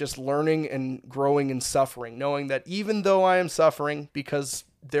now, is just learning and growing in suffering, knowing that even though I am suffering, because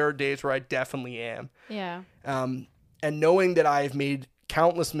there are days where I definitely am. Yeah. And knowing that I have made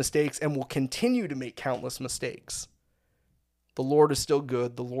countless mistakes and will continue to make countless mistakes. The Lord is still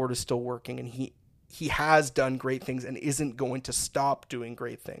good. The Lord is still working, and he has done great things and isn't going to stop doing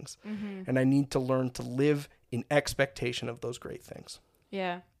great things. Mm-hmm. And I need to learn to live in expectation of those great things.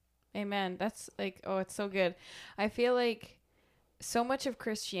 Yeah. Amen. That's like, oh, it's so good. I feel like so much of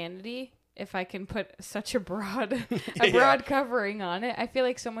Christianity, if I can put such a broad covering on it, I feel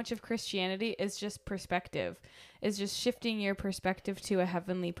like so much of Christianity is just perspective, is just shifting your perspective to a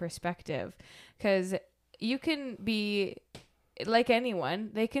heavenly perspective. Because you can be like anyone,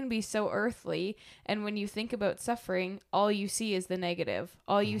 they can be so earthly, and when you think about suffering, all you see is the negative.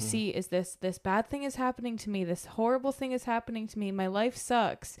 All you see is this bad thing is happening to me, this horrible thing is happening to me, my life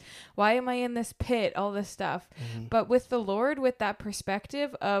sucks, why am I in this pit, all this stuff. But with the Lord, with that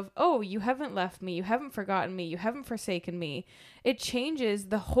perspective of, oh, you haven't left me, you haven't forgotten me, you haven't forsaken me, it changes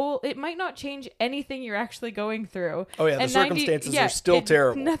the whole, it might not change anything you're actually going through. Oh yeah, the circumstances are still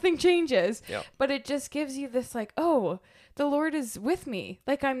terrible. Nothing changes. Yeah. But it just gives you this like, oh, the Lord is with me.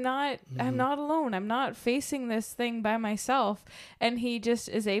 Like I'm not alone. I'm not facing this thing by myself. And he just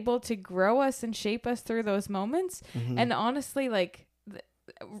is able to grow us and shape us through those moments. And honestly, like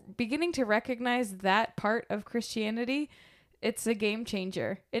beginning to recognize that part of Christianity, it's a game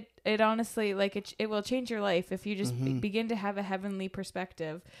changer. It honestly, like it will change your life if you just begin to have a heavenly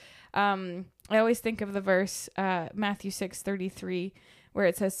perspective. I always think of the verse, Matthew 6:33, where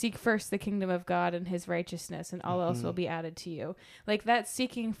it says, seek first the kingdom of God and his righteousness, and all else will be added to you. Like that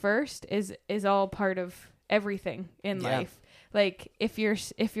seeking first is all part of everything in life. Like if you're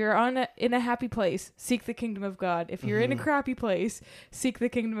in a happy place, seek the kingdom of God. If you're in a crappy place, seek the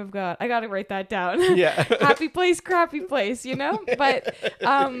kingdom of God. I got to write that down. Yeah. Happy place, crappy place, you know? But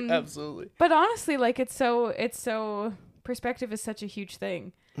absolutely. But honestly, like it's so perspective is such a huge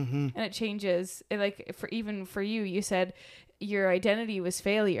thing. And it changes. Like for you, you said your identity was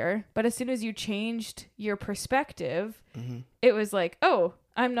failure, but as soon as you changed your perspective, it was like, oh,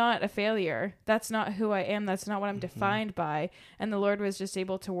 I'm not a failure. That's not who I am. That's not what I'm defined by. And the Lord was just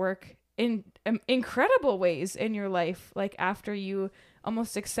able to work in incredible ways in your life, like after you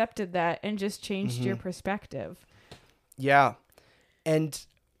almost accepted that and just changed your perspective. Yeah. And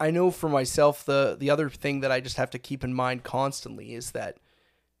I know for myself, the other thing that I just have to keep in mind constantly is that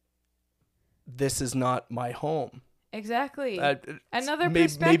this is not my home. Exactly. Another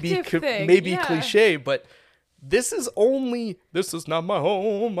perspective thing. Maybe cliche, but this is not my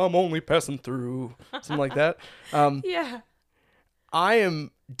home. I'm only passing through. Something like that. Yeah. I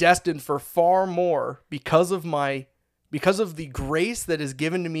am destined for far more because of the grace that is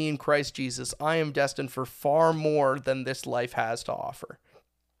given to me in Christ Jesus. I am destined for far more than this life has to offer.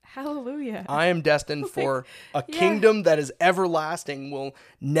 Hallelujah. I am destined for a kingdom that is everlasting, will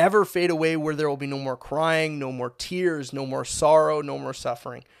never fade away, where there will be no more crying, no more tears, no more sorrow, no more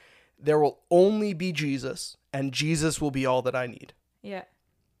suffering. There will only be Jesus, and Jesus will be all that I need. Yeah.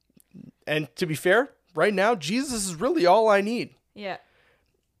 And to be fair, right now, Jesus is really all I need. Yeah.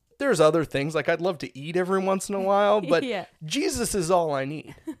 There's other things, like I'd love to eat every once in a while, but Jesus is all I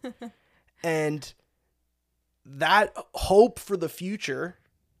need. And that hope for the future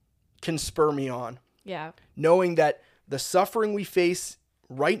can spur me on. Yeah. Knowing that the suffering we face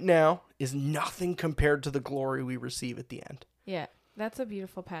right now is nothing compared to the glory we receive at the end. Yeah. That's a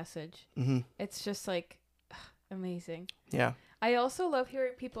beautiful passage. It's just like amazing. Yeah. I also love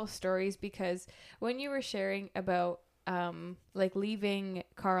hearing people's stories, because when you were sharing about like leaving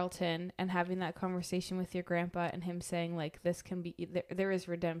Carlton and having that conversation with your grandpa and him saying like, this can be, there is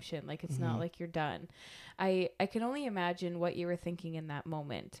redemption. Like it's not like you're done. I can only imagine what you were thinking in that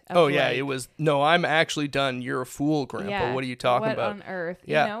moment. Oh yeah. It was, no, I'm actually done. You're a fool, grandpa. Yeah, what are you talking what about? On earth,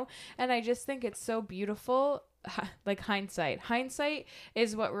 you know? And I just think it's so beautiful. Like hindsight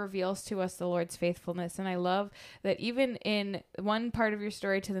is what reveals to us the Lord's faithfulness. And I love that even in one part of your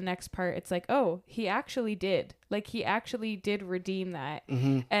story to the next part, it's like, oh, he actually did redeem that.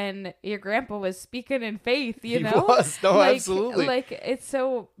 And your grandpa was speaking in faith, you know? He was. No, absolutely. Like it's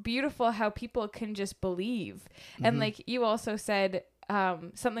so beautiful how people can just believe. And like you also said,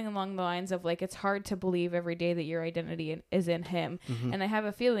 something along the lines of like, it's hard to believe every day that your identity is in him. And I have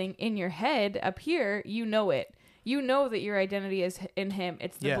a feeling in your head up here, you know it. You know that your identity is in him.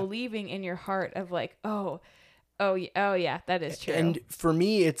 It's the believing in your heart of like, oh yeah, that is true. And for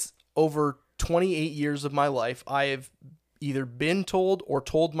me, it's over 28 years of my life, I have either been told or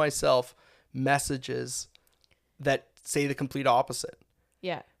told myself messages that say the complete opposite.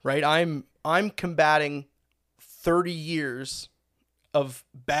 Yeah. Right? I'm combating 30 years of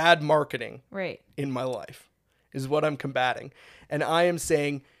bad marketing Right. in my life is what I'm combating. And I am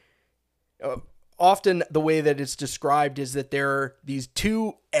saying, often the way that it's described is that there are these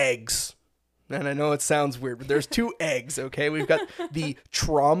two eggs. And I know it sounds weird, but there's two eggs, okay? We've got the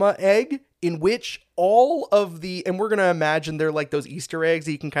trauma egg, in which all of the, and we're going to imagine they're like those Easter eggs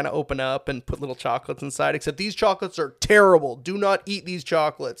that you can kind of open up and put little chocolates inside, except these chocolates are terrible. Do not eat these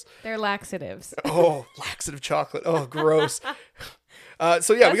chocolates. They're laxatives. Oh, laxative chocolate. Oh, gross.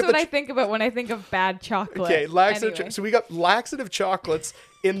 So That's what I think about when I think of bad chocolate. Okay, laxative. Anyway. So we got laxative chocolates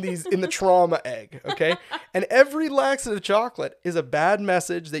in the trauma egg. Okay, and every laxative chocolate is a bad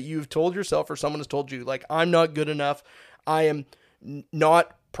message that you've told yourself or someone has told you. Like, I'm not good enough. I am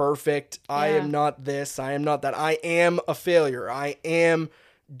not perfect. I am not this. I am not that. I am a failure. I am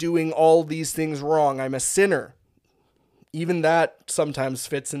doing all these things wrong. I'm a sinner. Even that sometimes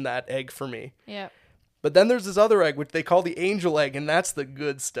fits in that egg for me. Yeah. But then there's this other egg, which they call the angel egg, and that's the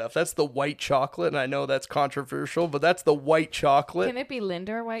good stuff. That's the white chocolate, and I know that's controversial, but that's the white chocolate. Can it be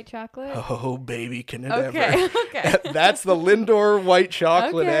Lindor white chocolate? Oh, baby, can it Okay. ever? Okay. That's the Lindor white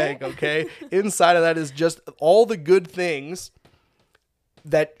chocolate Okay. egg, okay? Inside of that is just all the good things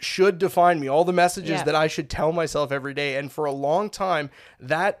that should define me, all the messages that I should tell myself every day. And for a long time,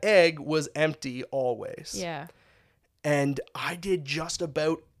 that egg was empty always. Yeah. And I did just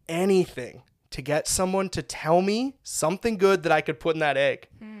about anything to get someone to tell me something good that I could put in that egg.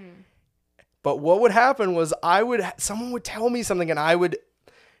 But what would happen was someone would tell me something and I would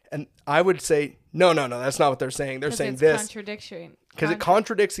say, no, that's not what they're saying. They're saying this. Because it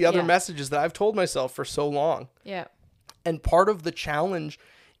contradicts the other messages that I've told myself for so long. Yeah. And part of the challenge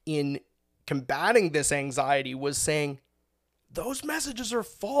in combating this anxiety was saying, those messages are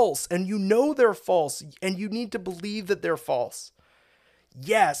false, and you know they're false, and you need to believe that they're false.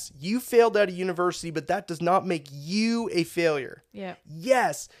 Yes, you failed out of university, but that does not make you a failure. Yeah.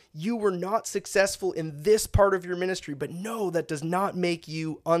 Yes, you were not successful in this part of your ministry, but no, that does not make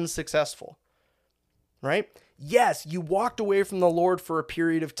you unsuccessful. Right? Yes, you walked away from the Lord for a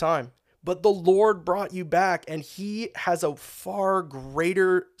period of time, but the Lord brought you back, and he has a far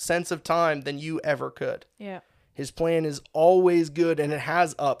greater sense of time than you ever could. Yeah. His plan is always good, and it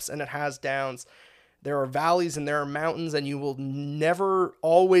has ups and it has downs. There are valleys and there are mountains, and you will never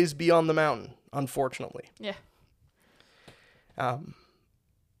always be on the mountain, unfortunately. Yeah.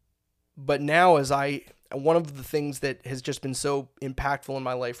 But now one of the things that has just been so impactful in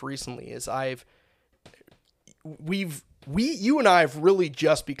my life recently is you and I have really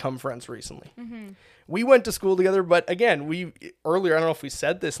just become friends recently. Mm-hmm. We went to school together, but again, earlier, I don't know if we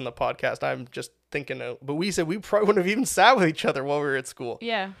said this in the podcast, I'm just thinking, but we said we probably wouldn't have even sat with each other while we were at school.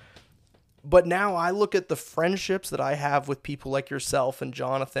 Yeah. But now I look at the friendships that I have with people like yourself and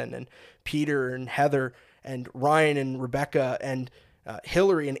Jonathan and Peter and Heather and Ryan and Rebecca and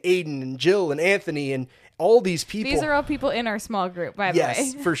Hillary and Aiden and Jill and Anthony and all these people. These are all people in our small group, by the way.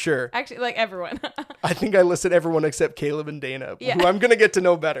 Yes, for sure. Actually, like everyone. I think I listed everyone except Caleb and Dana, who I'm going to get to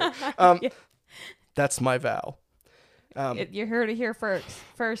know better. That's my vow. You heard it here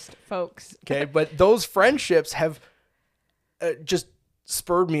first, folks. Okay, but those friendships have just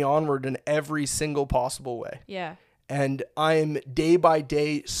spurred me onward in every single possible way. Yeah. And I'm day by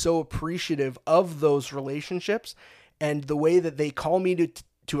day so appreciative of those relationships and the way that they call me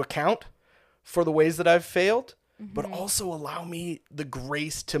to account for the ways that I've failed, but also allow me the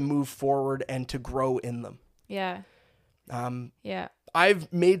grace to move forward and to grow in them. Yeah. Yeah.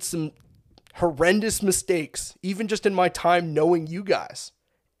 I've made some horrendous mistakes, even just in my time knowing you guys.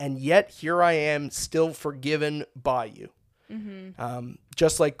 And yet here I am still forgiven by you.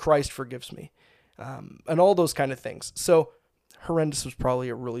 Just like Christ forgives me, and all those kind of things. So horrendous was probably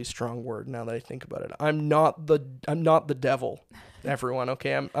a really strong word now that I think about it. I'm not the devil, everyone.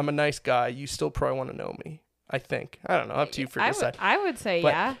 Okay. I'm a nice guy. You still probably want to know me, I think. I don't know. Up to you for decide. I would say,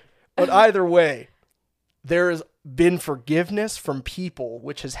 yeah. But either way, there has been forgiveness from people,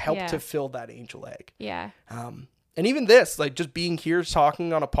 which has helped to fill that angel egg. Yeah. And even this, like just being here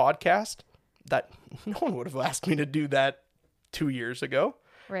talking on a podcast, that no one would have asked me to do that 2 years ago.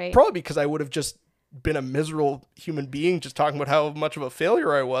 Right. Probably because I would have just been a miserable human being just talking about how much of a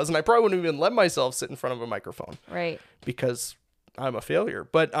failure I was. And I probably wouldn't even let myself sit in front of a microphone. Right. Because I'm a failure.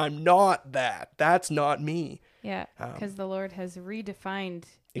 But I'm not that. That's not me. Yeah. Because the Lord has redefined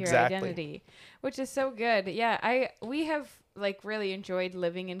your exactly. identity, which is so good. Yeah. We have like really enjoyed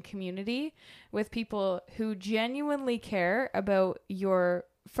living in community with people who genuinely care about your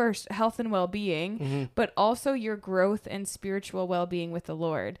first health and well-being, but also your growth and spiritual well-being with the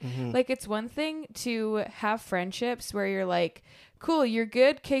Lord. Like, it's one thing to have friendships where you're like, cool, you're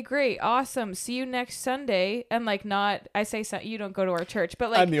good, okay, great, awesome, see you next Sunday, and like, not, I say you don't go to our church, but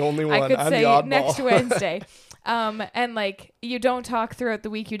like, I'm the only one. I could I'm say the oddball. next Wednesday. And like, you don't talk throughout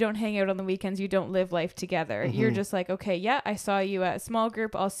the week, you don't hang out on the weekends, you don't live life together. You're just like, okay, yeah, I saw you at small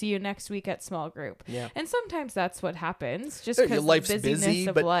group, I'll see you next week at small group. Yeah. And sometimes that's what happens, just because life's the busyness busy,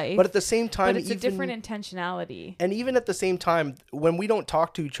 of but life. at the same time, but it's a different intentionality. And even at the same time, when we don't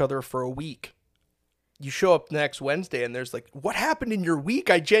talk to each other for a week, you show up next Wednesday and there's like, what happened in your week?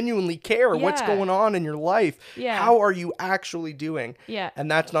 I genuinely care. Yeah. What's going on in your life? Yeah. How are you actually doing? Yeah.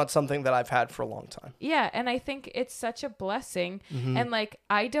 And that's not something that I've had for a long time. Yeah. And I think it's such a blessing. And like,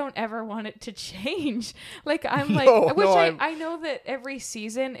 I don't ever want it to change. Like, I'm like, I know that every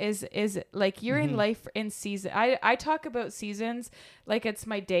season is like, you're in life in season. I talk about seasons like it's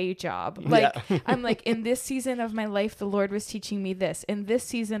my day job. Like, I'm like, in this season of my life, the Lord was teaching me this. In this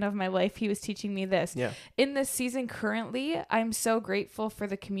season of my life, he was teaching me this. Yeah. In this season currently, I'm so grateful for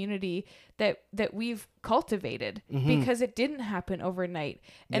the community that we've cultivated, because it didn't happen overnight.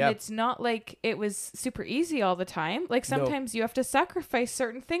 And it's not like it was super easy all the time. Like, sometimes you have to sacrifice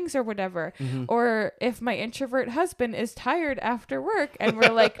certain things or whatever. Or if my introvert husband is tired after work and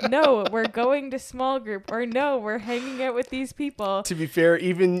we're like, no, we're going to small group, or no, we're hanging out with these people. To be fair,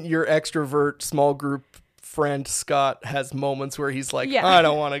 even your extrovert small group friend Scott has moments where he's like, I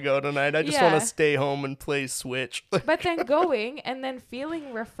don't want to go tonight. I just want to stay home and play Switch. But then going and then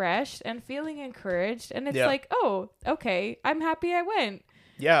feeling refreshed and feeling encouraged, and it's like, oh, okay, I'm happy I went.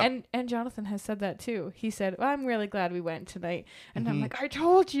 Yeah. And Jonathan has said that too. He said, well, I'm really glad we went tonight. And I'm like, I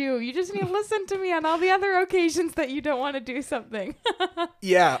told you, you just need to listen to me on all the other occasions that you don't want to do something.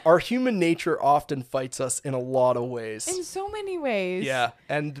 Yeah. Our human nature often fights us in a lot of ways. In so many ways. Yeah.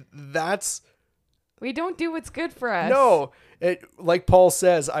 And that's... We don't do what's good for us. No, like Paul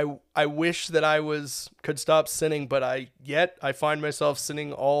says, I wish that I could stop sinning, but I find myself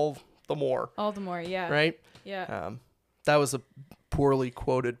sinning all the more. All the more, yeah. Right? Yeah. That was a poorly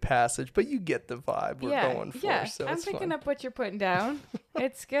quoted passage, but you get the vibe we're going for. Yeah, so I'm it's picking fun. up what you're putting down.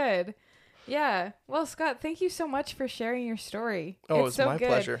 It's good. Yeah. Well, Scott, thank you so much for sharing your story. Oh, it's so my good.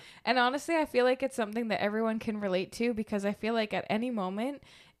 pleasure. And honestly, I feel like it's something that everyone can relate to, because I feel like at any moment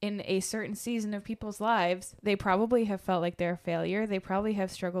in a certain season of people's lives, they probably have felt like they're a failure. They probably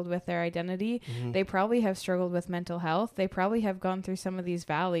have struggled with their identity. They probably have struggled with mental health. They probably have gone through some of these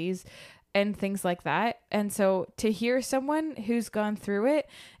valleys and things like that. And so to hear someone who's gone through it,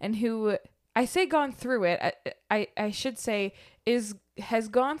 and who, I say gone through it, I should say has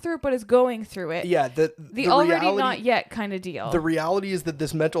gone through it, but is going through it. Yeah, the already reality, not yet kind of deal. The reality is that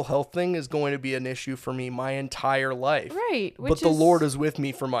this mental health thing is going to be an issue for me my entire life. Right. But the Lord is with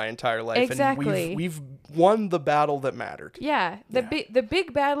me for my entire life. Exactly. And we've won the battle that mattered. Yeah. The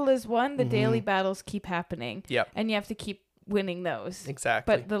big battle is won. The daily battles keep happening. Yep. And you have to keep winning those.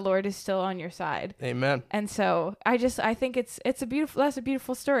 Exactly. But the Lord is still on your side. Amen. And so I think that's a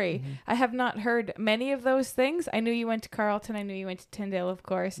beautiful story. I have not heard many of those things. I knew you went to Carleton. I knew you went to Tyndale, of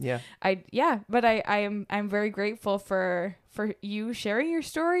course. Yeah. But I'm very grateful for you sharing your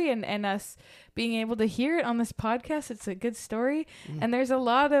story and us being able to hear it on this podcast. It's a good story. And there's a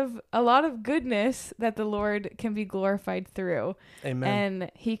lot of goodness that the Lord can be glorified through. Amen.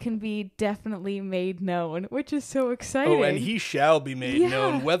 And he can be definitely made known, which is so exciting. Oh, and he shall be made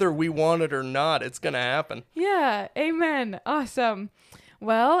known, whether we want it or not. It's going to happen. Yeah. Amen. Awesome.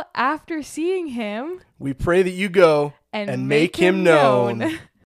 Well, after seeing him, we pray that you go and make him known.